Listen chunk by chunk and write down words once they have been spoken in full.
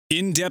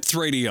In-Depth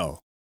Radio,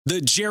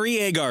 The Jerry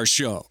Agar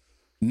Show.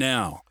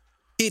 Now,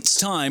 it's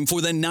time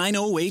for the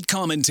 908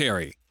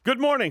 commentary.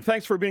 Good morning.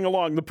 Thanks for being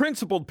along. The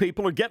principled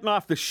people are getting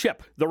off the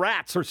ship. The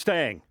rats are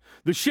staying.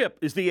 The ship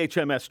is the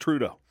HMS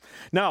Trudeau.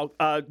 Now,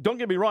 don't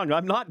get me wrong.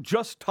 I'm not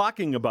just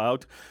talking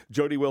about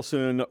Jody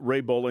Wilson,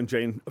 Ray Bowl, and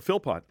Jane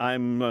Philpott.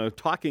 I'm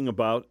talking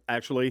about,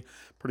 actually,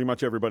 pretty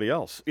much everybody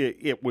else,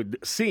 it would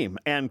seem.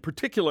 And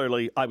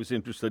particularly, I was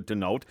interested to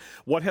note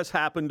what has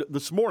happened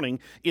this morning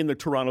in the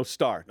Toronto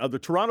Star. Now, the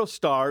Toronto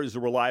Star is a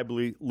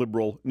reliably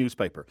liberal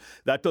newspaper.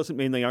 That doesn't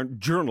mean they aren't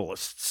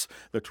journalists.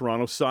 The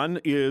Toronto Sun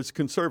is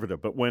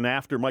conservative, but went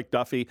after Mike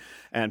Duffy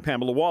and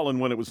Pamela Wallin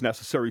when it was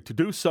necessary to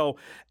do so.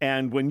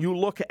 And when you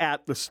look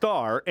at the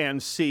Star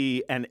and see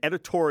an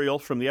editorial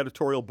from the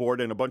editorial board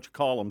and a bunch of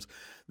columns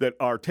that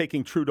are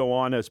taking Trudeau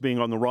on as being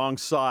on the wrong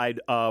side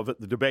of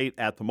the debate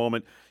at the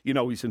moment, you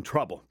know he's in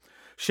trouble.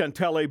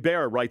 Chantal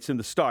Hébert writes in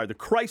the Star, the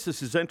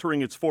crisis is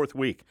entering its fourth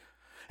week,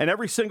 and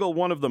every single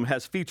one of them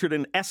has featured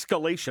an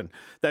escalation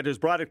that has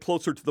brought it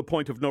closer to the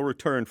point of no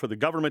return for the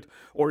government,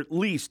 or at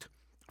least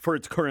for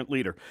its current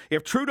leader.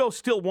 If Trudeau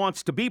still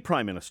wants to be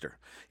Prime Minister,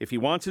 if he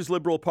wants his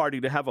Liberal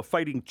Party to have a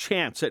fighting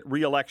chance at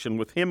re-election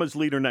with him as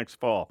leader next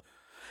fall,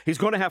 he's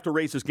going to have to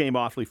raise his game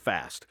awfully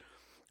fast.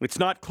 It's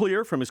not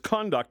clear from his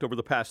conduct over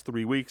the past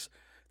 3 weeks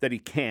that he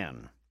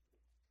can.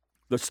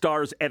 The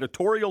Star's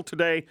editorial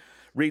today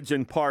reads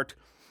in part,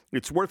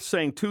 it's worth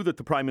saying, too, that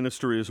the Prime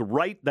Minister is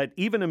right that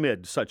even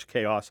amid such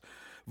chaos,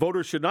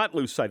 voters should not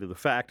lose sight of the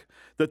fact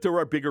that there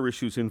are bigger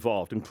issues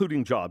involved,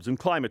 including jobs and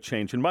climate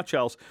change and much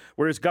else,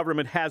 where his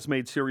government has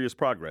made serious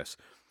progress.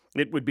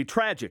 It would be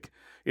tragic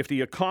if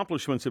the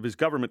accomplishments of his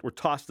government were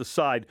tossed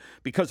aside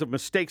because of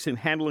mistakes in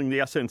handling the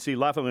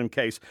SNC-Lavalin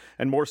case,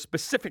 and more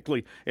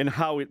specifically in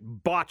how it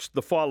botched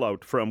the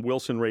fallout from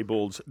Wilson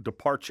Raybould's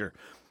departure.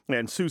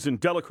 And Susan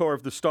Delacour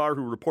of the Star,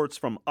 who reports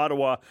from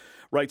Ottawa,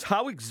 writes,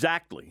 how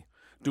exactly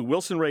do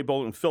Wilson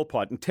Raybould and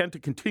Philpott intend to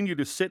continue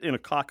to sit in a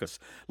caucus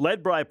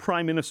led by a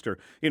prime minister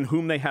in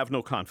whom they have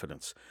no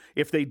confidence?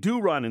 If they do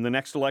run in the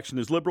next election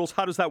as Liberals,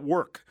 how does that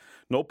work?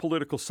 No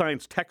political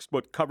science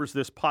textbook covers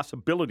this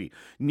possibility.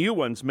 New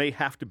ones may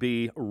have to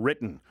be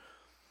written.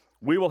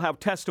 We will have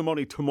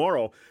testimony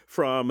tomorrow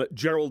from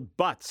Gerald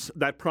Butts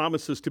that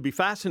promises to be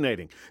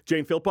fascinating.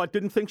 Jane Philpott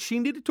didn't think she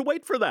needed to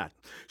wait for that.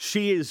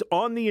 She is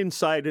on the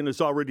inside and has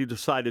already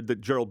decided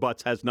that Gerald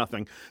Butts has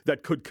nothing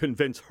that could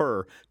convince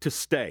her to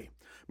stay.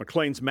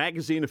 Maclean's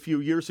magazine a few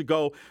years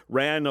ago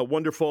ran a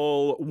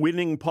wonderful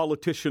winning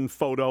politician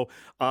photo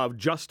of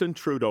Justin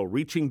Trudeau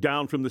reaching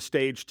down from the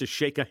stage to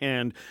shake a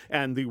hand,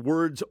 and the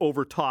words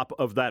over top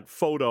of that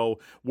photo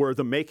were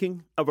the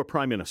making of a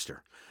prime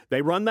minister.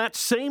 They run that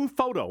same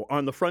photo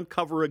on the front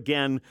cover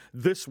again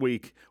this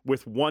week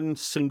with one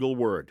single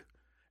word: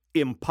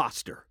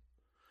 imposter.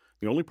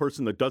 The only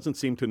person that doesn't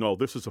seem to know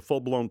this is a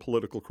full-blown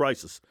political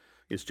crisis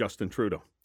is Justin Trudeau.